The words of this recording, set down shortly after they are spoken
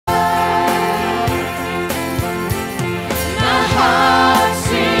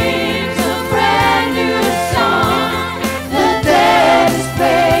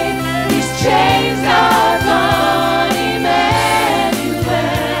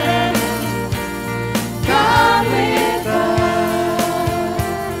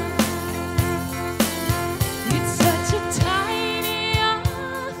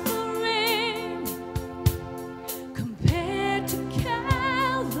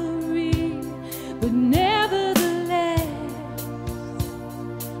but nevertheless,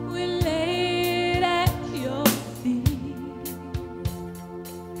 we lay it at your feet.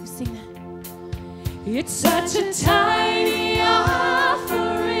 You sing that? It's such a tiny offering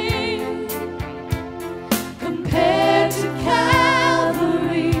compared to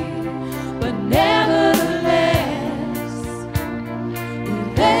Calvary, but nevertheless, we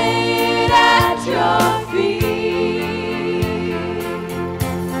lay it at your feet.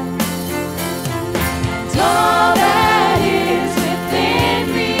 And all that is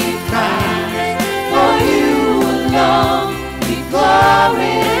within me cries, for you alone be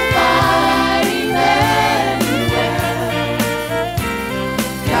glorified, Emmanuel,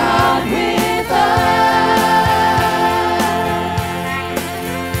 God with us.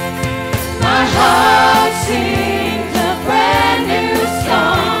 My heart sings a brand new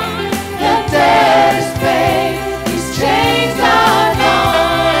song. The debt is paid, these chains are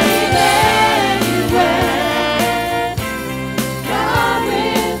gone, Emmanuel, God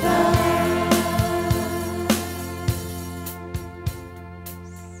with us.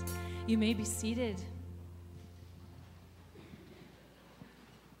 You may be seated.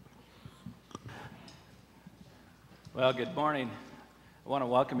 Well, good morning. I want to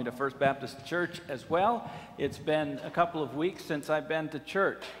welcome you to First Baptist Church as well. It's been a couple of weeks since I've been to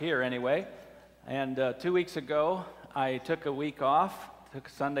church, here anyway. And 2 weeks ago, I took a week off, took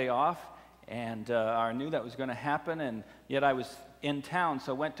Sunday off, and I knew that was going to happen, and yet I was in town,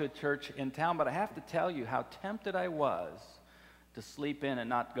 so I went to a church in town. But I have to tell you how tempted I was to sleep in and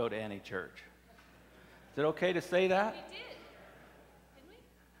not go to any church. Is it okay to say that? We did, didn't we?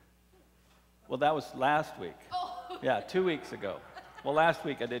 Well, that was last week. Oh. Yeah, 2 weeks ago. Well, last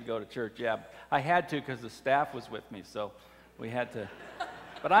week I did go to church, yeah. I had to because the staff was with me, so we had to.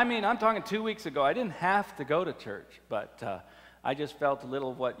 But I mean, I'm talking 2 weeks ago. I didn't have to go to church, but I just felt a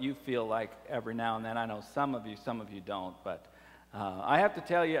little of what you feel like every now and then. I know some of you don't, but I have to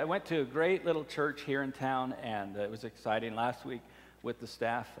tell you, I went to a great little church here in town, and it was exciting. Last week with the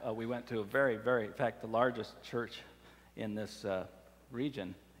staff, we went to a very, in fact, the largest church in this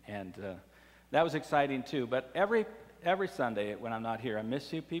region, and that was exciting too. But every Sunday when I'm not here, I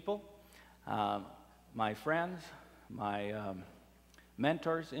miss you people, my friends, my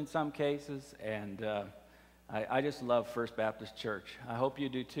mentors in some cases, and I just love First Baptist Church. I hope you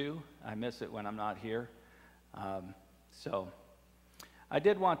do too. I miss it when I'm not here. So I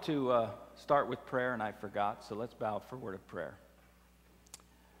did want to start with prayer, and I forgot, so let's bow for a word of prayer.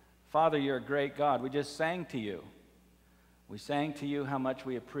 Father, you're a great God. We just sang to you. We sang to you how much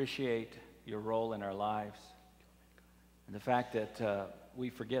we appreciate your role in our lives, and the fact that we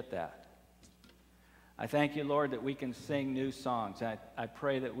forget that. I thank you, Lord, that we can sing new songs. I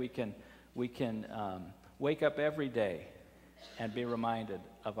pray that we can wake up every day and be reminded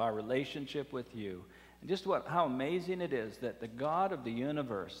of our relationship with you, and just how amazing it is that the God of the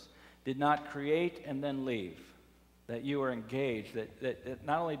universe did not create and then leave, that you are engaged, that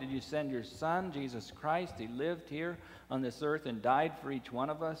not only did you send your Son, Jesus Christ, he lived here on this earth and died for each one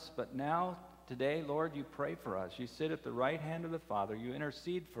of us, but now, today, Lord, you pray for us. You sit at the right hand of the Father. You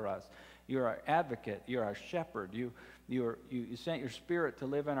intercede for us. You're our advocate. You're our shepherd. You sent your Spirit to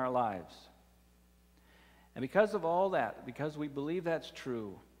live in our lives. And because of all that, because we believe that's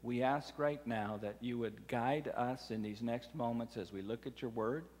true, we ask right now that you would guide us in these next moments as we look at your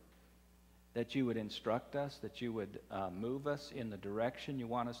word, that you would instruct us, that you would move us in the direction you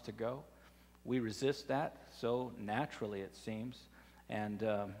want us to go. We resist that so naturally, it seems, and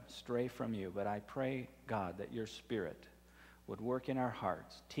stray from you. But I pray, God, that your Spirit would work in our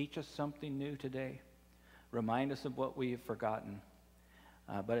hearts. Teach us something new today. Remind us of what we have forgotten.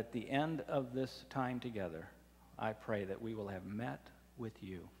 But at the end of this time together, I pray that we will have met with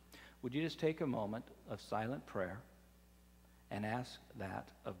you. Would you just take a moment of silent prayer and ask that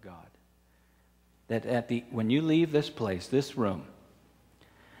of God? That when you leave this place, this room,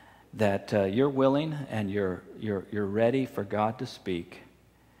 that you're willing and you're ready for God to speak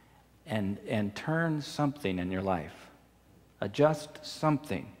and turn something in your life, adjust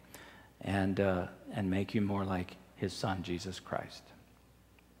something, and make you more like his Son, Jesus Christ.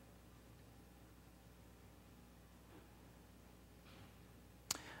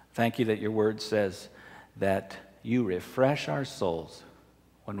 Thank you that your word says that you refresh our souls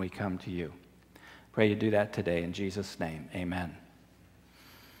when we come to you. Pray you do that today in Jesus' name. Amen.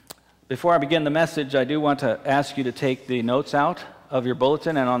 Before I begin the message, I do want to ask you to take the notes out of your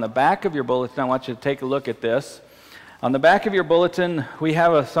bulletin, and on the back of your bulletin, I want you to take a look at this. On the back of your bulletin, we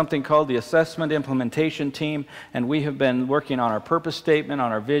have something called the Assessment Implementation Team, and we have been working on our purpose statement,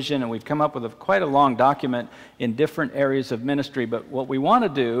 on our vision, and we've come up with quite a long document in different areas of ministry. But what we want to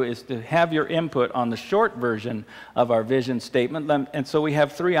do is to have your input on the short version of our vision statement. And so we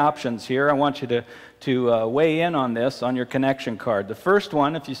have 3 options here. I want you to weigh in on this on your connection card. The first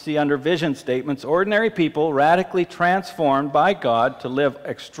one, if you see under vision statements, ordinary people radically transformed by God to live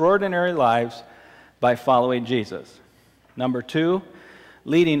extraordinary lives by following Jesus. Number 2,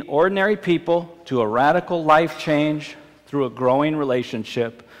 leading ordinary people to a radical life change through a growing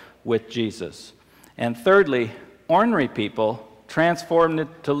relationship with Jesus. And thirdly, ordinary people transformed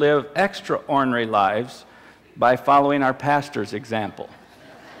to live extraordinary lives by following our pastor's example.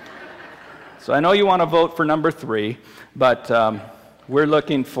 So I know you want to vote for number 3, but we're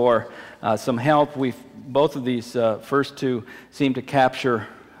looking for some help. Both of these first 2 seem to capture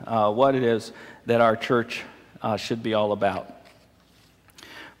what it is that our church should be all about.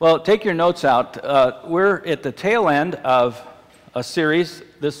 Well, take your notes out. We're at the tail end of a series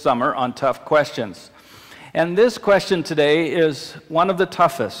this summer on Tough Questions. And this question today is one of the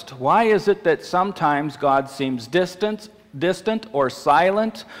toughest. Why is it that sometimes God seems distant or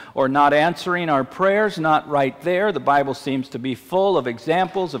silent or not answering our prayers, not right there? The Bible seems to be full of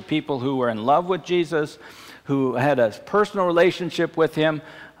examples of people who were in love with Jesus, who had a personal relationship with Him,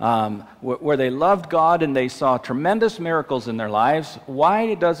 where they loved God and they saw tremendous miracles in their lives.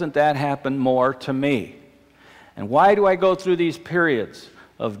 Why doesn't that happen more to me? And why do I go through these periods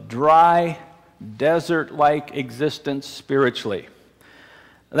of dry, desert-like existence spiritually?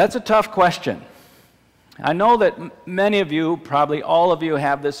 That's a tough question. I know that many of you, probably all of you,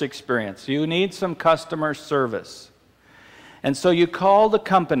 have this experience. You need some customer service. And so you call the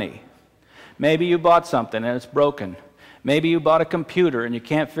company. Maybe you bought something and it's broken. Maybe you bought a computer and you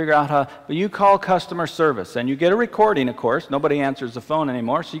can't figure out how, but you call customer service and you get a recording, of course. Nobody answers the phone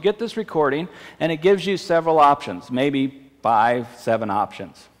anymore. So you get this recording and it gives you several options, maybe 5, 7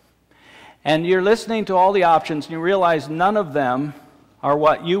 options. And you're listening to all the options and you realize none of them are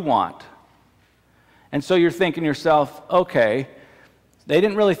what you want. And so you're thinking to yourself, okay, they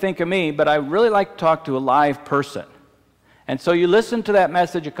didn't really think of me, but I really like to talk to a live person. And so you listen to that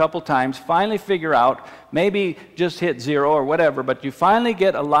message a couple times, finally figure out, maybe just hit 0 or whatever, but you finally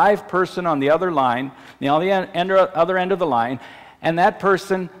get a live person on the other line, the other end of the line, and that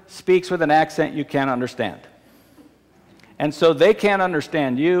person speaks with an accent you can't understand. And so they can't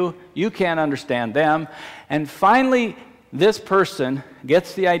understand you, you can't understand them, and finally this person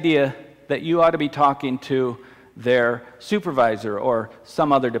gets the idea that you ought to be talking to their supervisor or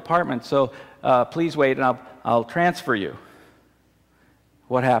some other department. So please wait and I'll transfer you.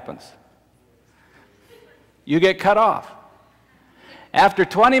 What happens? You get cut off. After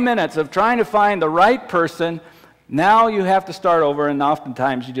 20 minutes of trying to find the right person, now you have to start over, and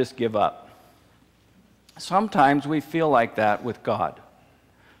oftentimes you just give up. Sometimes we feel like that with God.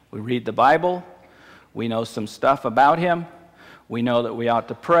 We read the Bible, we know some stuff about Him, we know that we ought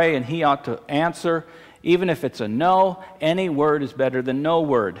to pray and He ought to answer. Even if it's a no, any word is better than no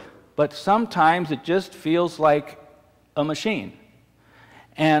word. But sometimes it just feels like a machine.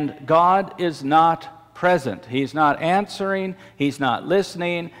 And God is not present. He's not answering, He's not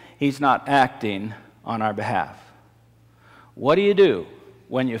listening, He's not acting on our behalf. What do you do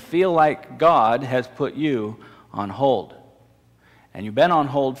when you feel like God has put you on hold? And you've been on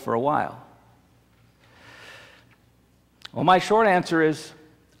hold for a while. Well, my short answer is,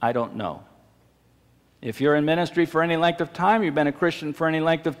 I don't know. If you're in ministry for any length of time, you've been a Christian for any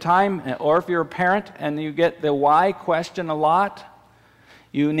length of time, or if you're a parent and you get the why question a lot,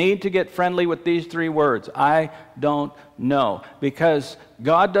 you need to get friendly with these 3 words. I don't know. Because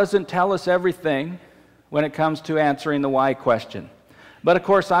God doesn't tell us everything when it comes to answering the why question. But of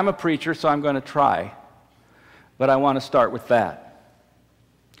course, I'm a preacher, so I'm going to try. But I want to start with that.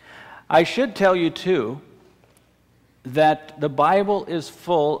 I should tell you, too, that the Bible is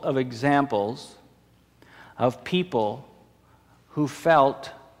full of examples of people who felt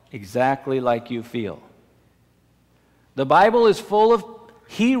exactly like you feel. The Bible is full of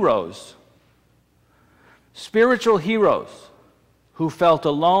heroes, spiritual heroes, who felt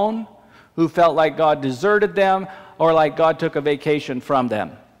alone, who felt like God deserted them, or like God took a vacation from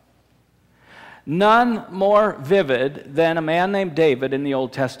them. None more vivid than a man named David in the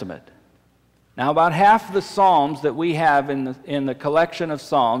Old Testament. Now, about half the Psalms that we have in the collection of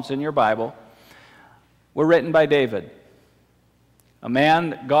Psalms in your Bible were written by David. A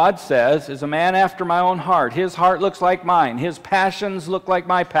man, God says, is a man after my own heart. His heart looks like mine. His passions look like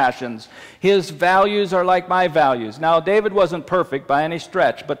my passions. His values are like my values. Now, David wasn't perfect by any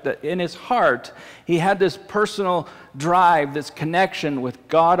stretch, but in his heart, he had this personal drive, this connection with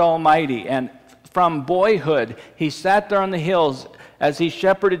God Almighty. And from boyhood, he sat there on the hills as he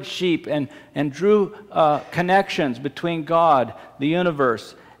shepherded sheep and drew connections between God, the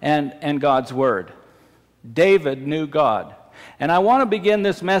universe, and God's Word. David knew God. And I want to begin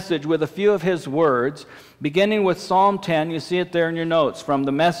this message with a few of his words, beginning with Psalm 10. You see it there in your notes. From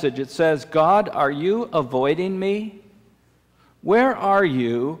the Message, it says, God, are you avoiding me? Where are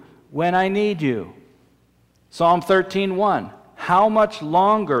you when I need you? Psalm 13:1, how much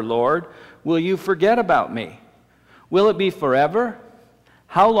longer, Lord, will you forget about me? Will it be forever?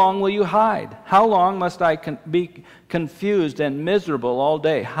 How long will you hide? How long must I be confused and miserable all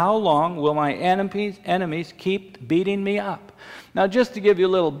day? How long will my enemies keep beating me up? Now, just to give you a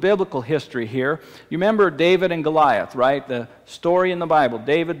little biblical history here, you remember David and Goliath, right? The story in the Bible.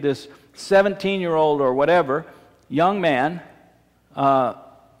 David, this 17-year-old or whatever, young man,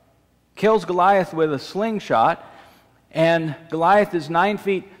 kills Goliath with a slingshot, and Goliath is 9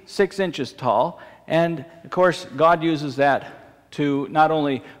 feet 6 inches tall, and of course, God uses that to not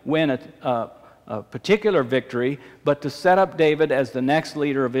only win a particular victory, but to set up David as the next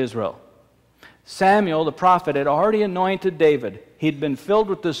leader of Israel. Samuel, the prophet, had already anointed David. He'd been filled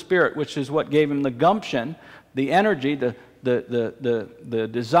with the Spirit, which is what gave him the gumption, the energy, the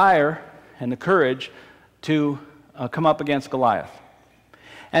desire, and the courage to come up against Goliath.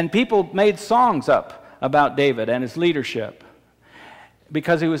 And people made songs up about David and his leadership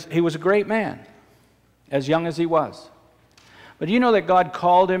because he was a great man, as young as he was. But you know that God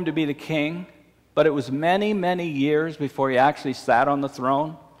called him to be the king, but it was many, many years before he actually sat on the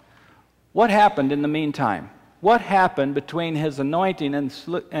throne? What happened in the meantime? What happened between his anointing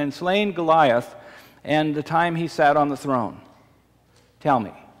and slaying Goliath and the time he sat on the throne? Tell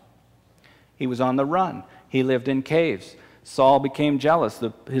me. He was on the run. He lived in caves. Saul became jealous,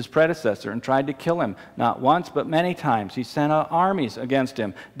 his predecessor, and tried to kill him. Not once, but many times. He sent out armies against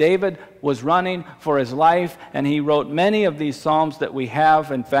him. David was running for his life, and he wrote many of these psalms that we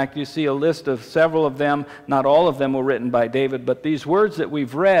have. In fact, you see a list of several of them. Not all of them were written by David, but these words that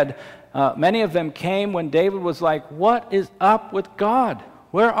we've read, many of them came when David was like, what is up with God?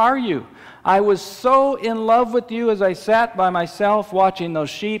 Where are you? I was so in love with you as I sat by myself watching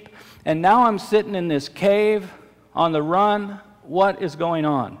those sheep, and now I'm sitting in this cave on the run. What is going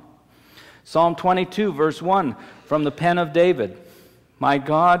on? Psalm 22, verse 1, from the pen of David. My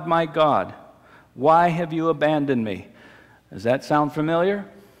God, why have you abandoned me? Does that sound familiar?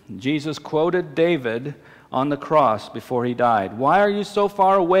 Jesus quoted David on the cross before he died. Why are you so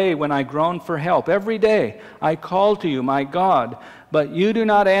far away when I groan for help? Every day I call to you, my God, but you do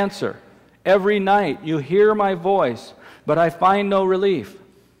not answer. Every night you hear my voice, but I find no relief.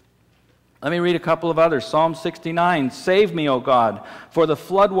 Let me read a couple of others. Psalm 69, save me, O God, for the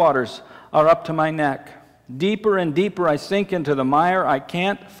floodwaters are up to my neck. Deeper and deeper I sink into the mire. I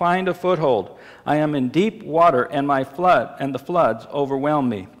can't find a foothold. I am in deep water, and the floods overwhelm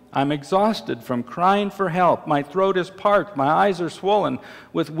me. I'm exhausted from crying for help. My throat is parched. My eyes are swollen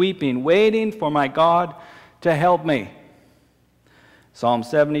with weeping, waiting for my God to help me. Psalm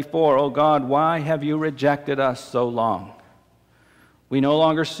 74, O God, why have you rejected us so long? We no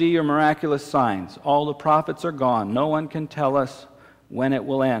longer see your miraculous signs. All the prophets are gone. No one can tell us when it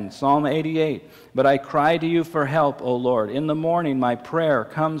will end. Psalm 88, but I cry to you for help, O Lord. In the morning my prayer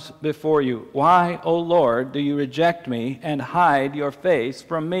comes before you. Why, O Lord, do you reject me and hide your face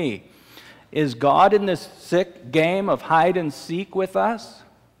from me? Is God in this sick game of hide and seek with us?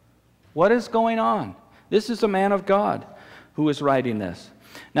 What is going on? This is a man of God who is writing this.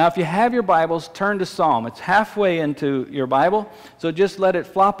 Now, if you have your Bibles, turn to Psalm. It's halfway into your Bible, so just let it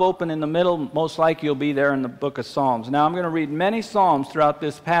flop open in the middle. Most likely you'll be there in the book of Psalms. Now, I'm going to read many Psalms throughout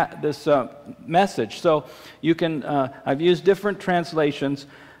this message, so you can, I've used different translations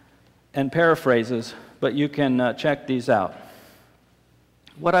and paraphrases, but you can check these out.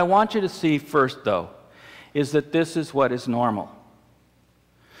 What I want you to see first, though, is that this is what is normal.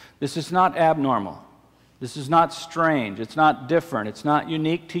 This is not abnormal. This is not strange. It's not different. It's not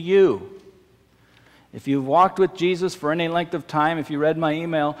unique to you. If you've walked with Jesus for any length of time, if you read my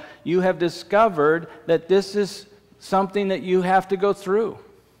email, you have discovered that this is something that you have to go through.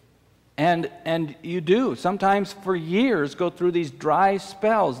 And you do, sometimes for years, go through these dry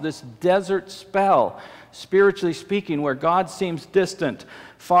spells, this desert spell, spiritually speaking, where God seems distant,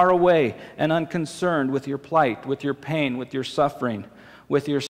 far away, and unconcerned with your plight, with your pain, with your suffering, with your